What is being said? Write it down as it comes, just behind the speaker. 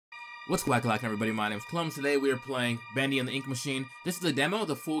What's quack-a-lack, everybody? My name's Clumms. Today we are playing Bendy and the Ink Machine. This is the demo.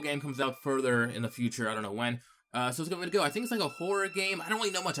 The full game comes out further in the future. I don't know when. So it's going to go. I think it's like a horror game. I don't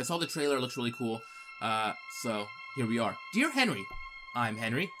really know much. I saw the trailer. It looks really cool. So here we are. Dear Henry. I'm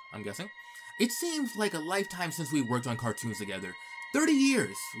Henry, I'm guessing. It seems like a lifetime since we worked on cartoons together. 30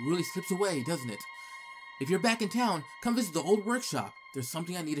 years. Really slips away, doesn't it? If you're back in town, come visit the old workshop. There's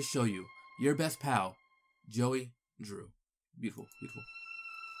something I need to show you. Your best pal, Joey Drew. Beautiful, beautiful.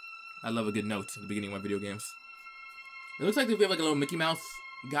 I love a good note at the beginning of my video games. It looks like we have like a little Mickey Mouse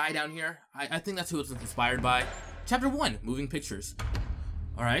guy down here. I think that's who it's inspired by. Chapter 1, Moving Pictures.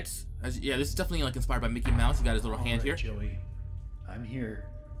 Alright. Yeah, this is definitely like inspired by Mickey Mouse. You got his little hand here. Joey. I'm here.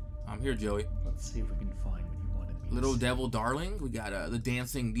 I'm here, Joey. Let's see if we can find what you wanted me to Little see. Devil Darling. We got the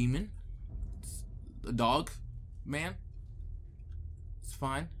Dancing Demon. The Dog Man. It's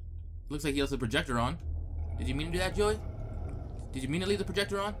fine. Looks like he has the projector on. Did you mean to do that, Joey? Did you mean to leave the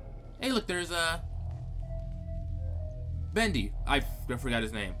projector on? Hey, look, there's Bendy. I forgot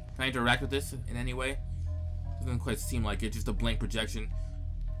his name. Can I interact with this in any way? Doesn't quite seem like it. Just a blank projection.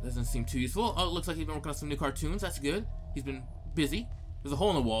 Doesn't seem too useful. Oh, it looks like he's been working on some new cartoons. That's good. He's been busy. There's a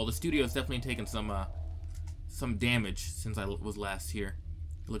hole in the wall. The studio's definitely taken some damage since I was last here.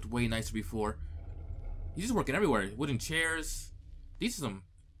 It looked way nicer before. He's just working everywhere. Wooden chairs. These are some,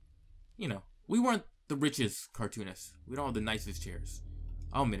 you know, we weren't the richest cartoonists. We don't have the nicest chairs.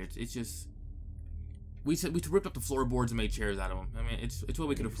 I'll admit it. It's just we ripped up the floorboards and made chairs out of them. I mean, it's what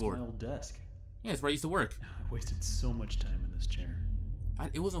we could afford. My old desk. Yeah, it's where I used to work. I wasted so much time in this chair.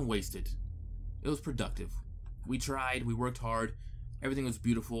 It wasn't wasted. It was productive. We tried. We worked hard. Everything was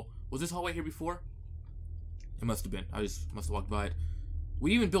beautiful. Was this hallway here before? It must have been. I just must have walked by it.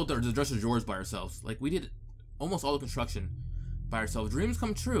 We even built the dresser drawers by ourselves. Like, we did almost all the construction by ourselves. Dreams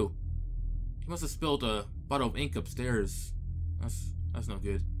come true. He must have spilled a bottle of ink upstairs. That's no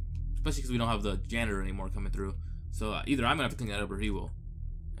good. Especially because we don't have the janitor anymore coming through. So either I'm going to have to clean that up or he will.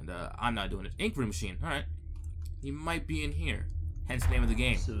 And I'm not doing it. Ink room machine. Alright. He might be in here. Hence the name of the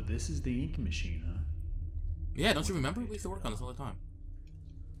game. So this is the ink machine, huh? Yeah, don't you remember? We used to work on this all the time.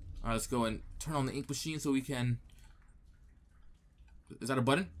 Alright, let's go and turn on the ink machine so we can... Is that a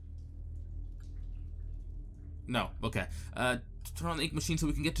button? No. Okay. Turn on the ink machine so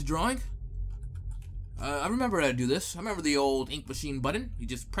we can get to drawing. I remember how to do this. I remember the old ink machine button. You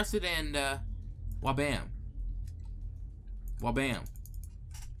just press it and, wabam. Wabam.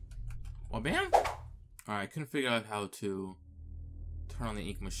 Wabam? Alright, couldn't figure out how to turn on the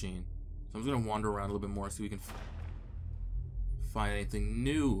ink machine. So I'm just gonna wander around a little bit more so we can find anything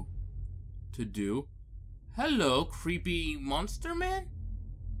new to do. Hello, creepy monster man?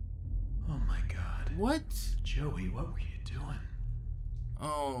 Oh my god. What? Joey, what were you doing?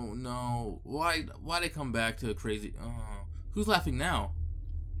 Oh no. Why'd I come back to a crazy... Oh. Who's laughing now?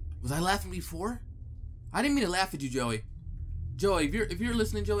 Was I laughing before? I didn't mean to laugh at you, Joey. Joey, if you're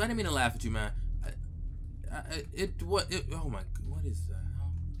listening, Joey, I didn't mean to laugh at you, man. Oh my... What is that?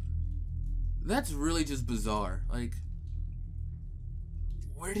 That's really just bizarre. Like...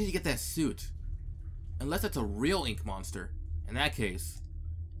 Where did he get that suit? Unless that's a real ink monster. In that case,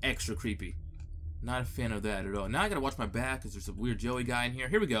 extra creepy. Not a fan of that at all. Now I gotta watch my back because there's a weird Joey guy in here.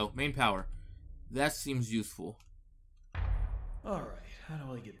 Here we go. Main power. That seems useful. Alright, how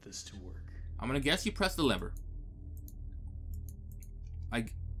do I get this to work? I'm gonna guess you press the lever.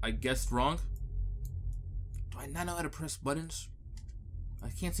 I guessed wrong. Do I not know how to press buttons? I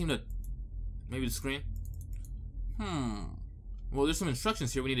can't seem to... Maybe the screen? Well, there's some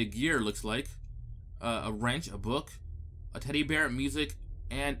instructions here. We need a gear, looks like. A wrench, a book, a teddy bear, music,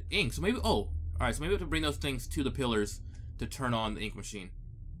 and ink. So maybe... Oh, alright, so maybe we have to bring those things to the pillars to turn on the ink machine.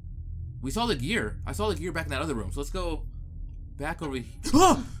 We saw the gear. I saw the gear back in that other room. So let's go back over here.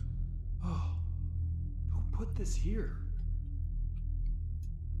 Oh! Who put this here?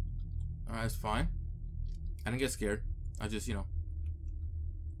 Alright, that's fine. I didn't get scared. I just, you know,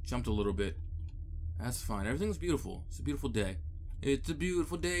 jumped a little bit. That's fine. Everything's beautiful. It's a beautiful day. It's a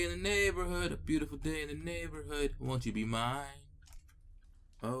beautiful day in the neighborhood. A beautiful day in the neighborhood. Won't you be mine?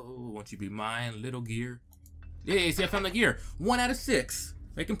 Oh, won't you be mine, little gear? Yeah, see, I found the gear. 1 out of 6.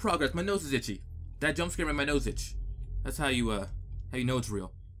 Making progress. My nose is itchy. That jump scare made my nose itch. That's how you know it's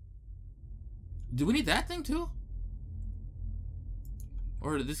real. Do we need that thing too?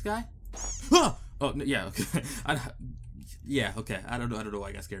 Or this guy? Ah! Oh, yeah, okay. Yeah, okay. I don't know why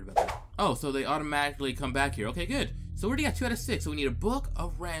I got scared about that. Oh, so they automatically come back here. Okay, good. So we already got 2 out of 6. So we need a book, a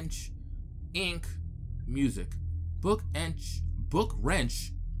wrench, ink, music. Book,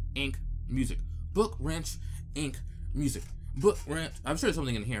 wrench, ink, music. Book, wrench, ink, music. Book, wrench. I'm sure there's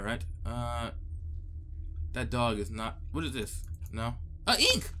something in here, right? That dog is not... What is this? No?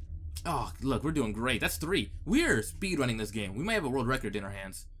 Ink! Oh, look, we're doing great. That's 3. We're speedrunning this game. We might have a world record in our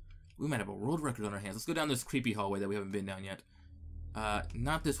hands. We might have a world record on our hands. Let's go down this creepy hallway that we haven't been down yet.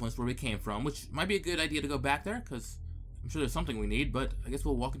 Not this one. It's where we came from, which might be a good idea to go back there, because I'm sure there's something we need, but I guess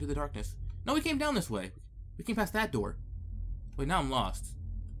we'll walk into the darkness. No, we came down this way. We came past that door. Wait, now I'm lost.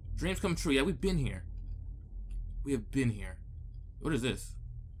 Dreams come true. Yeah, we've been here. We have been here. What is this?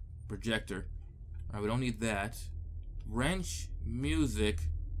 Projector. Alright, we don't need that. Wrench, music.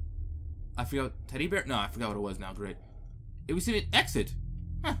 I forgot. Teddy bear? No, I forgot what it was now. Great. If we see an exit.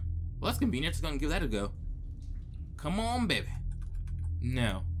 Huh. Well, that's convenient. Just gonna give that a go. Come on, baby.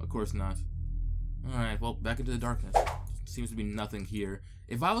 No, of course not. Alright, well, back into the darkness. Seems to be nothing here.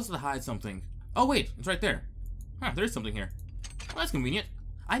 If I was to hide something... Oh, wait, it's right there. Huh, there is something here. Well, that's convenient.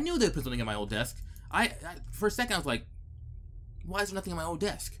 I knew they'd put something in my old desk. For a second, I was like, why is there nothing in my old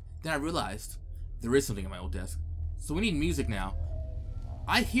desk? Then I realized there is something in my old desk. So we need music now.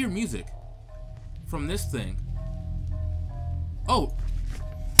 I hear music from this thing. Oh,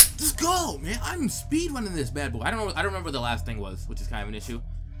 just go, man. I'm speedrunning this bad boy. I don't remember what the last thing was, which is kind of an issue.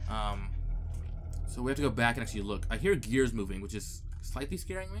 So we have to go back and actually look. I hear gears moving, which is slightly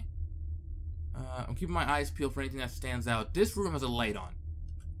scaring me. I'm keeping my eyes peeled for anything that stands out. This room has a light on,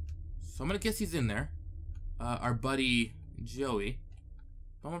 so I'm gonna guess he's in there. Our buddy Joey.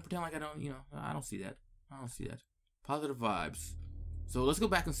 I'm gonna pretend like I don't, I don't see that. I don't see that. Positive vibes. So let's go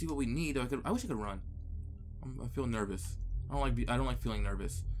back and see what we need. I wish I could run. I feel nervous. I don't like feeling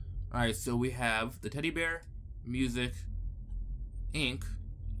nervous. All right, so we have the teddy bear, music, ink,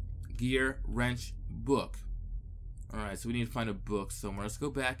 gear, wrench, book. All right, so we need to find a book somewhere. Let's go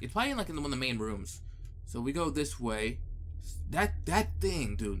back. It's probably in one of the main rooms. So we go this way. That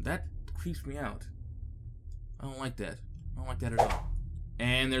thing, dude, that creeps me out. I don't like that. I don't like that at all.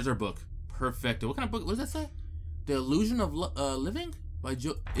 And there's our book. Perfecto. What kind of book? What does that say? The Illusion of Living? By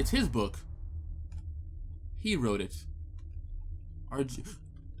Joe. It's his book. He wrote it.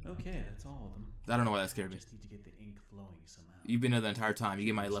 Okay, that's all of them. I don't know why that scared me. Just need to get the ink flowing somehow. You've been there the entire time. You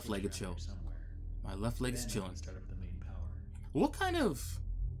get my left leg a chill. My left leg is chilling. Start up the main power. What kind of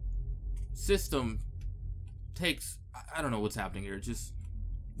system takes... I don't know what's happening here. Just...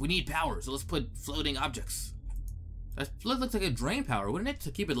 We need power, so let's put floating objects. That looks like a drain power, wouldn't it?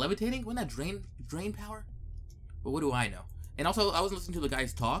 To keep it levitating? Wouldn't that drain power? But what do I know? And also, I wasn't listening to the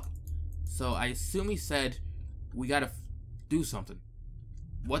guy's talk, so I assume he said, we gotta do something.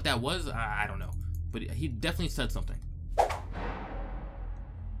 What that was, I don't know. But he definitely said something.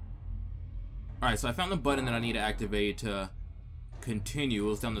 Alright, so I found the button that I need to activate to continue. It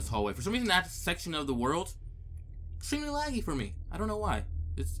was down this hallway. For some reason, that section of the world, extremely laggy for me. I don't know why.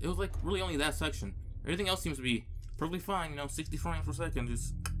 It was like really only that section. Everything else seems to be perfectly fine, 60 frames per second,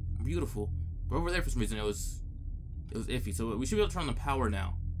 just beautiful. But over there, for some reason, it was iffy. So we should be able to turn on the power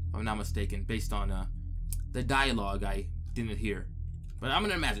now, if I'm not mistaken, based on the dialogue I didn't hear. But I'm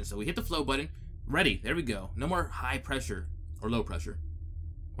gonna imagine. So we hit the flow button. Ready. There we go. No more high pressure or low pressure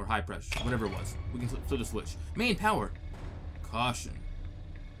or high pressure, whatever it was. We can flip the switch. Main power. Caution.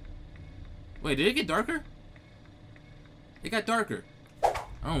 Wait, did it get darker? It got darker.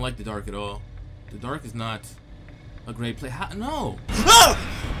 I don't like the dark at all. The dark is not a great play. No! Ah!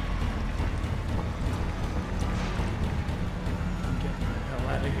 I'm getting the hell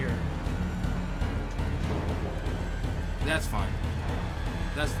out of here. That's fine.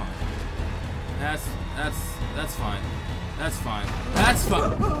 That's fine. That's fine. That's fine. That's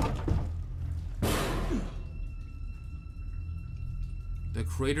fine. The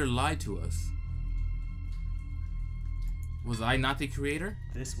creator lied to us. Was I not the creator?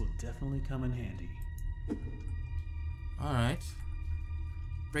 This will definitely come in handy. Alright.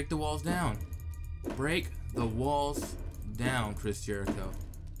 Break the walls down. Break the walls down, Chris Jericho.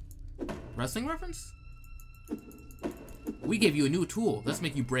 Wrestling reference? We gave you a new tool. Let's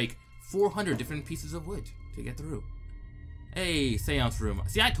make you break 400 different pieces of wood to get through. Hey, seance room.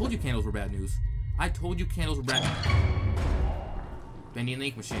 See, I told you candles were bad news. I told you candles were bad. Bendy and the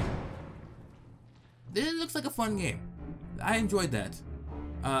Ink Machine. This looks like a fun game. I enjoyed that.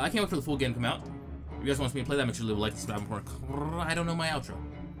 I can't wait for the full game to come out. If you guys want me to play that, make sure to leave a like and subscribe for more. I don't know my outro.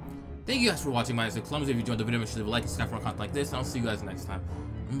 Thank you guys for watching. My name is Clumms. If you enjoyed the video, make sure to leave a like and subscribe for more content like this. And I'll see you guys next time.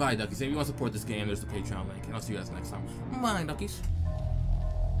 Bye, duckies. If you want to support this game, there's the Patreon link. And I'll see you guys next time. Bye, duckies.